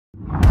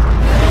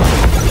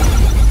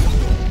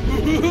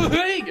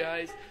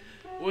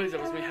What is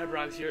up, it's me,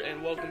 HyperHimes here,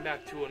 and welcome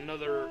back to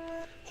another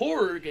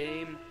horror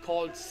game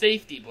called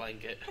Safety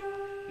Blanket.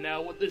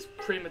 Now, what this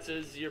pretty much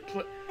is,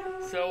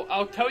 so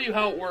I'll tell you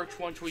how it works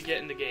once we get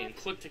in the game.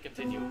 Click to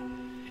continue.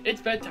 It's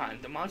bedtime.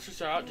 The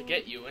monsters are out to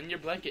get you, and your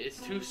blanket is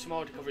too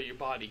small to cover your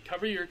body.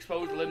 Cover your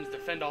exposed limbs to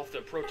fend off the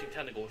approaching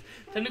tentacles.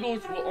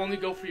 Tentacles will only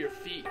go for your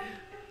feet,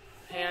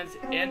 hands,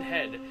 and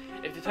head.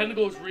 If the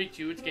tentacles reach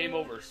you, it's game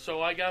over.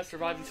 So I gotta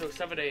survive until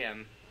 7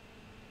 a.m.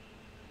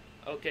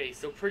 Okay,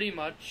 so pretty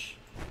much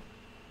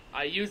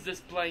I use this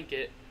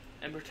blanket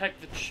and protect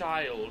the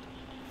child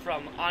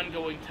from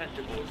ongoing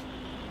tentacles.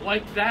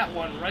 Like that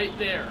one right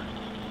there.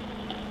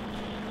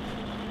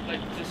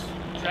 Like, just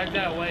drag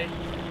that away.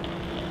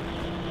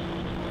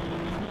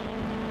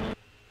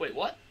 Wait,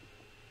 what?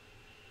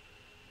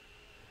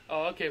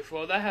 Oh, okay,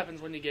 well that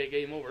happens when you get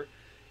game over.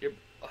 You're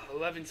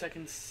 11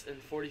 seconds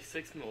and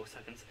 46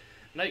 milliseconds.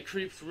 Night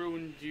creeps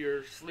ruined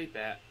your sleep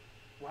at.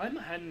 Why am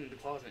I hiding in the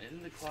closet?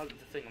 Isn't the closet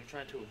the thing I'm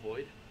trying to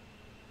avoid?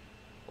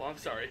 Well, I'm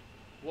sorry.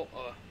 Well,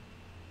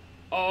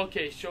 oh,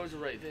 okay, shows it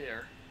right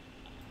there.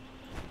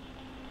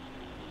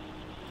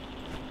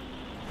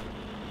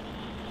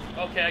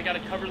 Okay, I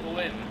gotta cover the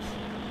limbs.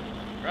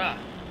 Rah.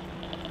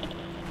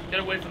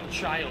 Get away from the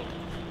child.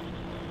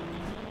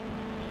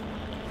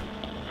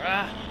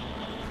 Rah.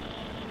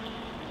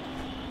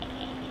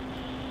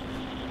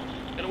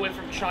 Get away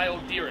from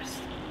child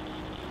dearest.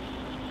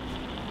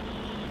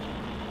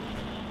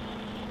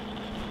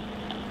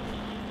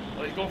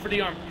 Oh, he's going for the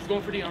arm. He's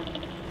going for the arm.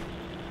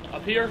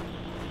 Up here,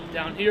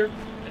 down here,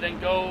 and then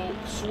go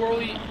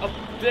swirly up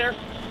there.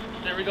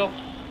 There we go.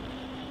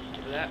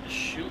 Over that.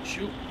 Shoot,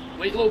 shoot.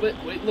 Wait a little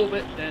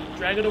bit, then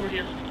drag it over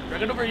here.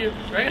 Drag it over here.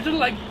 Drag it to the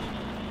leg.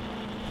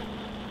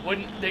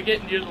 When they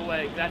get near the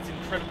leg, that's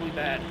incredibly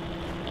bad.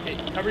 Okay,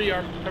 cover the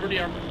arm, cover the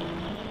arm.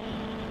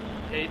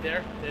 Okay,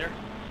 there.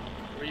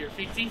 Cover your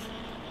feetsies.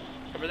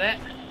 Cover that.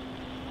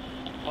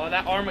 Oh,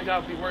 that arm I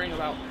gotta be worrying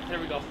about. There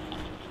we go.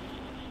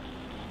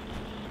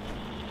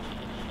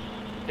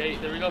 Okay,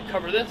 there we go,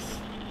 cover this.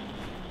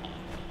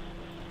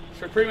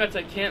 So pretty much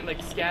I can't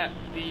like scat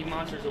the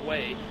monsters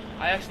away.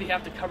 I actually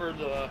have to cover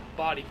the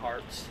body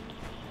parts.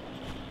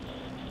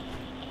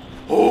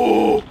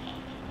 Oh!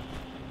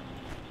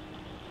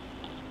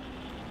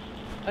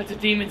 That's a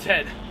demon's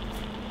head.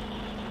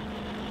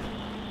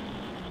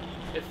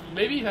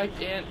 Maybe I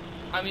can't,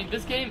 I mean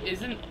this game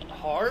isn't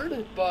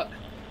hard, but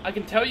I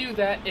can tell you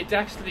that it's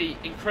actually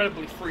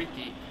incredibly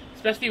freaky.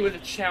 Especially with the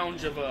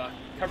challenge of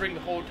covering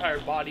the whole entire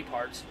body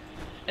parts.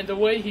 And the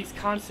way he's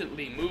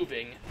constantly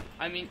moving.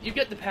 I mean, you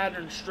get the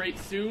pattern straight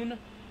soon,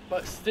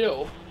 but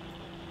still,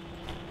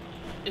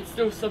 it's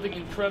still something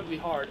incredibly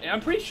hard. And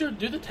I'm pretty sure,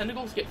 do the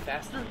tentacles get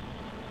faster?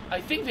 I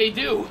think they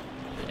do.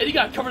 And you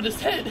gotta cover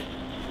this head.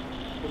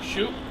 Oh,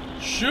 shoot,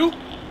 shoot,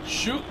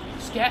 shoot,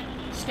 scat,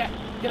 scat,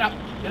 get out,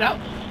 get out.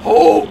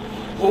 Oh,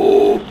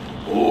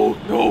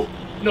 no,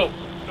 no,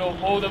 no,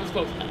 oh, that was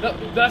close. No,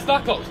 that's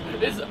not close.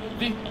 It's,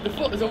 the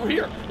foot is over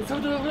here. It's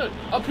over there,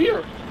 up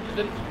here. And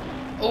then,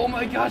 oh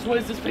my gosh, what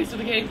is this pace of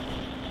the game?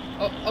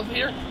 Up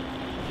here?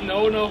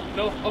 No,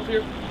 up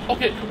here.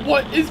 Okay,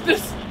 what is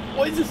this?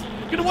 What is this?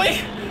 Get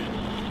away!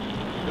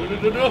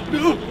 No.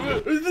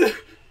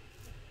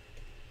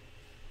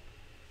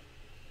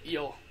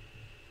 Yo.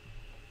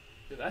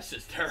 Dude, that's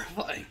just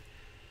terrifying.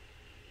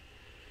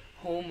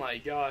 Oh my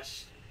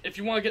gosh. If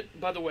you want to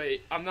get, by the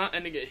way, I'm not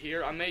ending it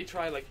here. I may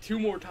try like 2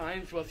 more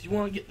times, but if you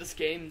want to get this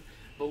game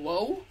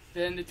below,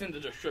 then it's in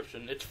the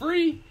description. It's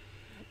free,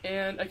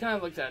 and I kind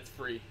of like that it's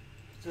free.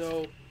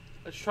 So,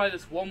 let's try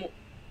this one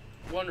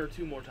or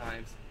two more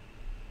times.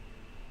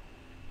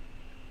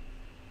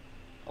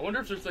 I wonder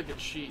if there's like a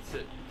cheat,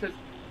 because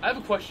I have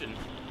a question.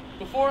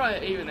 Before I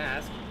even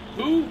ask,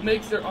 who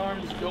makes their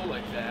arms go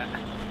like that?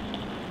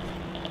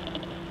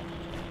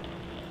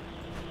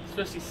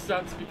 Especially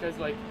sucks because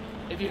like,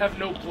 if you have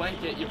no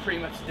blanket, you're pretty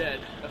much dead.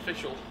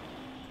 Official.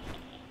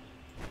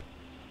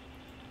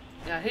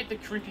 Yeah, I hate the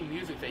creepy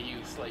music they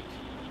use, like,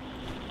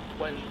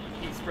 when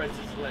he spreads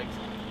his legs.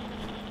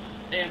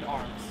 And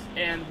arms,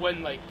 and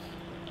when like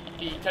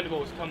the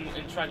tentacles come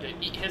and try to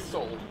eat his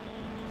soul.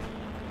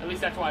 At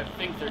least that's what I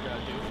think they're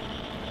gonna do.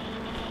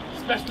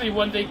 Especially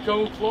when they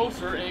go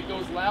closer and it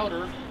goes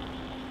louder.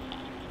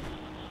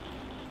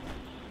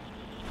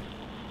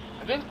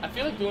 I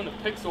feel like doing a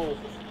pixel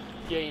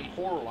game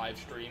horror live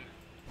stream.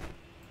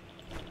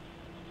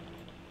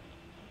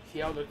 See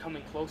how they're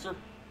coming closer?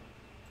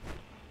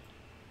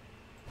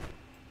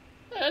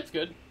 Yeah, that's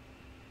good.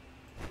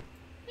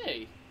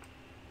 Hey.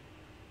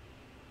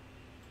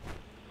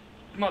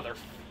 Mother.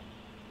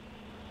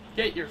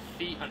 Get your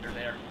feet under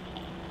there.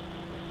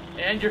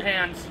 And your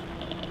hands.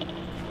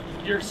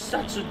 You're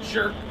such a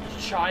jerk,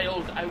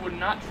 child. I would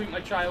not treat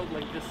my child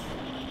like this.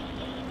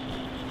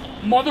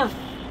 Mother.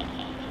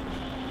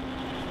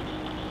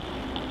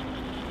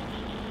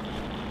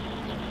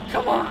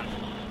 Come on.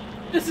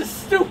 This is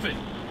stupid.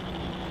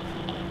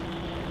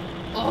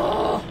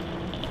 Ugh.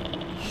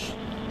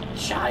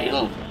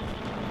 Child.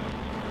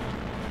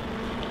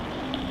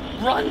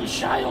 Run,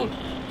 child.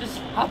 Just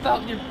hop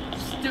out your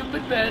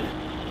stupid bed.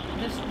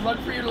 Just run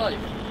for your life.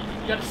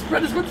 You gotta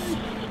spread as much as...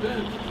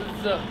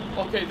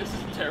 okay, this is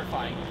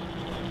terrifying.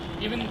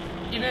 Even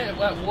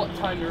at what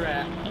time you're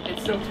at,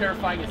 it's so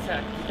terrifying as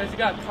heck. Because you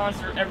gotta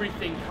consider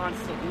everything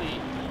constantly,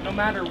 no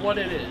matter what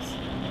it is.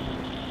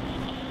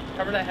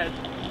 Cover that head.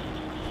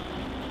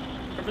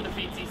 Cover the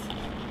feetsies.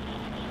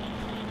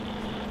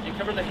 And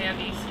cover the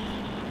handies.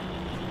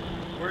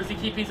 Where does he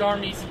keep his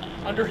armies?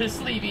 Under his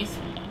sleeveys.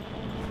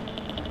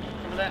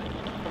 Cover that.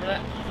 Cover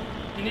that.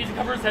 He needs to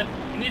cover his head.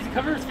 He needs to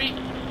cover his feet.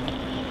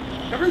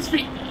 Cover his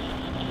feet.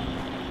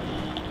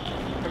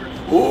 Cover.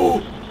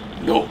 Oh!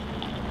 No!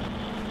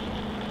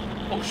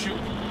 Oh, shoot.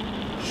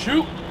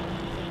 Shoot!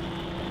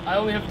 I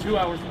only have 2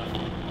 hours left.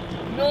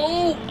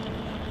 No!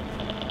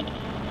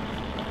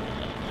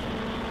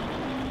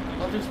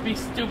 It'll just be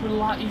stupid a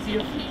lot easier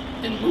if he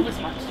didn't move as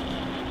much.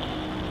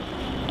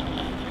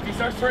 If he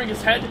starts turning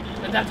his head,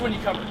 then that's when you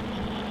cover.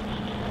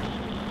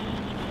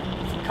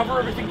 Cover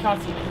everything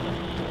constantly.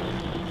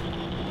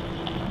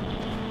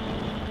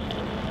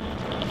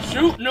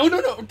 Shoot! No, no,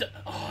 no!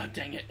 Oh,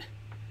 dang it.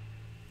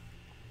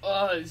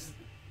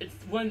 It's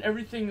when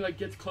everything, like,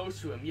 gets close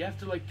to him. You have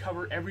to, like,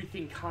 cover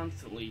everything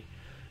constantly.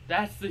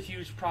 That's the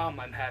huge problem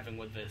I'm having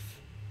with this.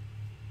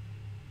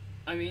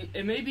 I mean,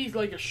 it may be,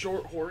 like, a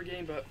short horror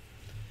game, but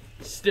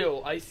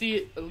still, I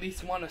at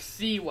least want to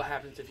see what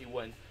happens if you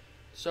win.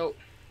 So,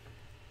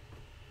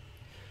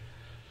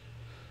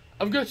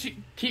 I'm going to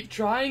keep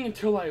trying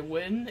until I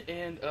win,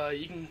 and,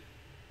 you can,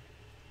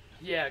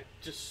 yeah,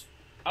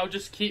 I'll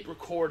just keep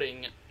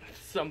recording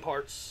some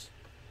parts.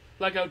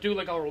 Like, I'll do,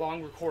 like, a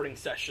long recording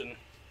session.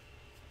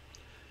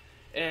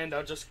 And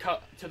I'll just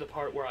cut to the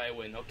part where I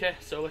win, okay?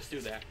 So let's do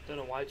that. Don't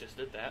know why I just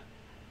did that.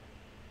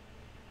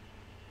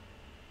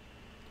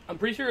 I'm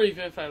pretty sure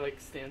even if I,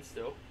 like, stand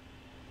still,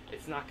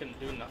 it's not gonna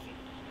do nothing.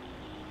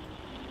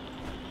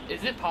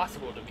 Is it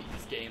possible to beat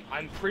this game?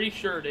 I'm pretty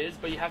sure it is,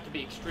 but you have to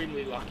be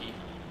extremely lucky.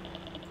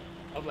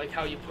 Of, like,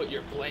 how you put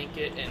your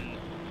blanket and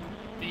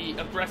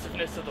the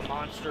aggressiveness of the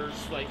monsters.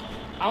 Like,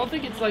 I don't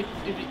think it's, like,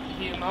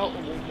 the amount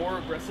of more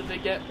aggressive they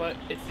get, but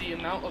it's the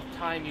amount of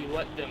time you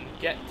let them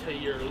get to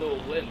your little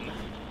limb.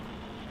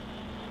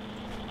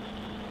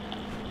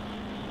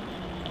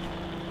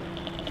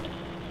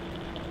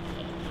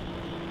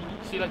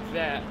 See, like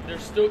that, they're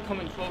still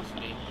coming close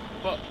to me.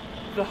 But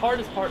the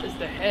hardest part is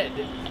the head,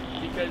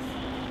 because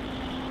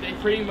they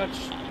pretty much,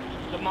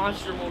 the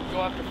monster will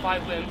go after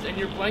 5 limbs, and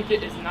your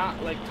blanket is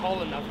not, like,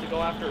 tall enough to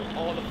go after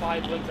all the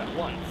 5 limbs at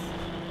once.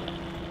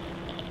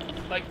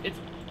 Like, it's,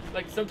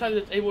 like, sometimes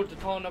it's able to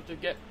tall enough to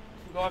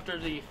go after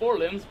the 4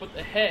 limbs, but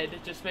the head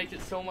just makes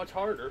it so much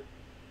harder,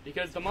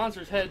 because the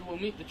monster's head will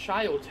meet the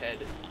child's head.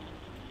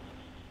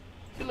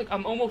 I feel like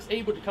I'm almost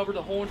able to cover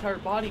the whole entire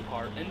body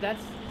part, and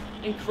that's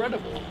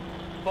incredible,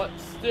 but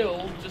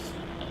still just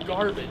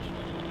garbage,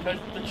 because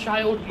the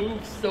child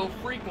moves so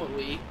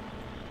frequently,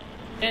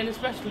 and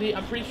especially,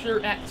 I'm pretty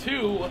sure at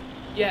 2,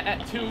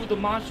 the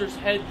monster's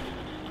head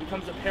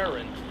becomes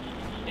apparent,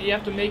 and you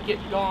have to make it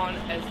gone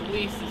as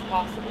least as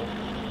possible.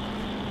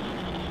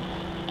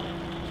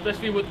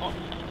 Especially with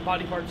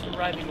body parts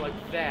arriving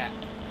like that,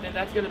 then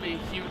that's going to be a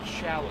huge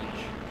challenge.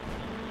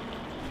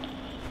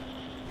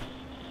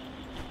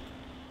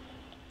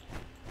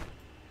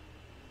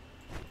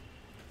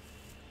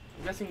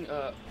 I'm guessing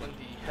when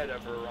the head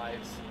ever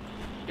arrives,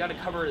 you got to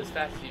cover it as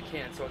fast as you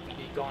can so it can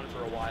be gone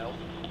for a while.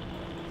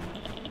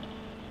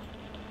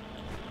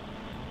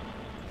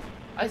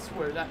 I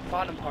swear that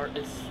bottom part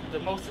is the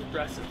most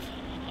aggressive.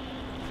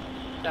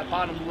 That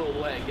bottom little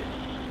leg.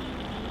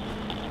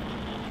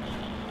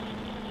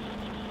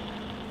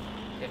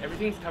 Okay,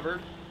 everything's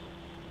covered.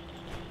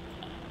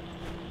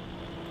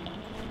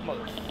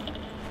 Mother. I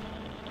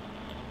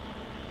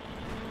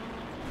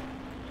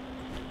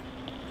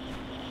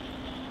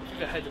think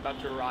the head's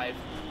about to arrive.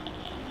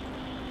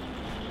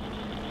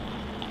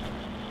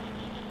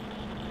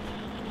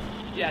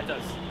 Yeah, it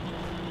does.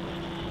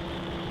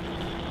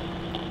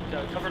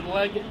 Gotta cover the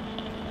leg.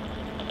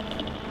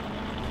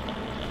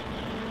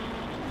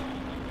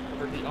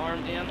 Cover the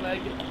arm and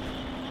leg.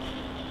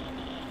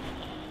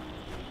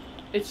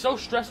 It's so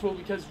stressful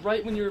because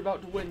right when you're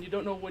about to win, you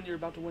don't know when you're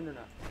about to win or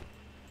not.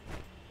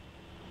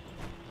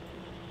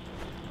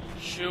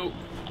 Shoot.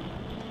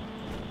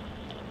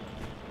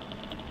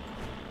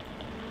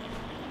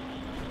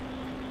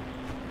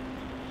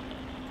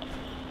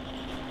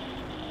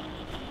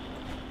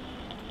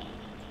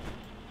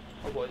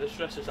 Oh boy, the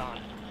stress is on.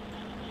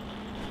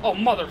 Oh,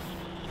 mother.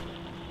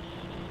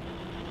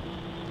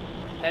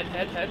 Head,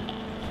 head, head.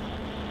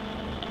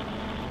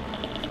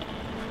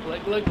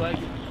 Leg, leg, leg.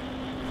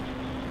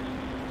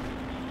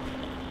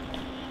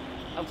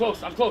 I'm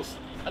close, I'm close.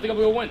 I think I'm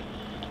gonna win.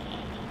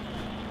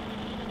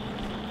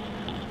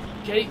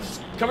 Okay,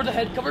 just cover the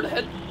head, cover the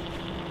head.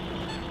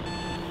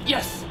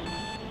 Yes!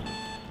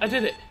 I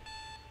did it.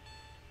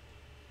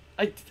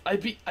 I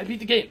beat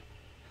the game.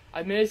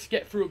 I managed to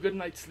get through a good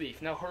night's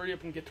sleep. Now hurry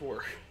up and get to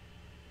work.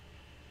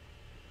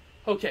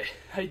 Okay,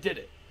 I did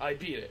it. I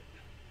beat it.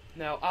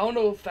 Now, I don't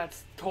know if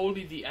that's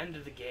totally the end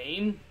of the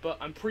game, but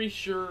I'm pretty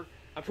sure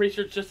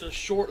it's just a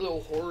short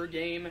little horror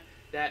game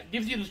that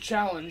gives you the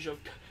challenge of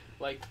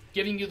like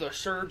giving you the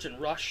surge and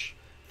rush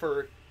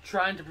for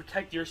trying to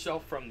protect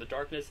yourself from the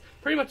darkness.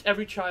 Pretty much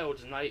every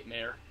child's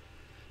nightmare.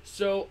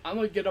 So I'm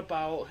gonna get up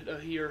out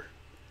here.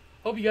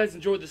 Hope you guys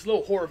enjoyed this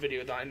little horror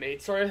video that I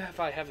made. Sorry if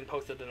I haven't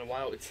posted in a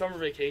while. It's summer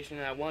vacation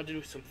and I wanted to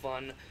do some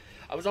fun.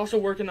 I was also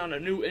working on a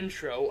new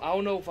intro. I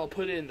don't know if I'll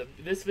put it in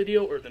this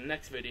video or the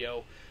next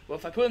video. But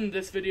if I put it in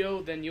this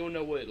video, then you'll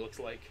know what it looks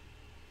like.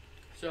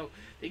 So,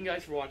 thank you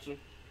guys for watching.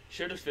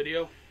 Share this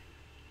video.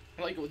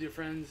 Like it with your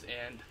friends,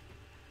 and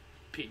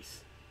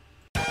peace.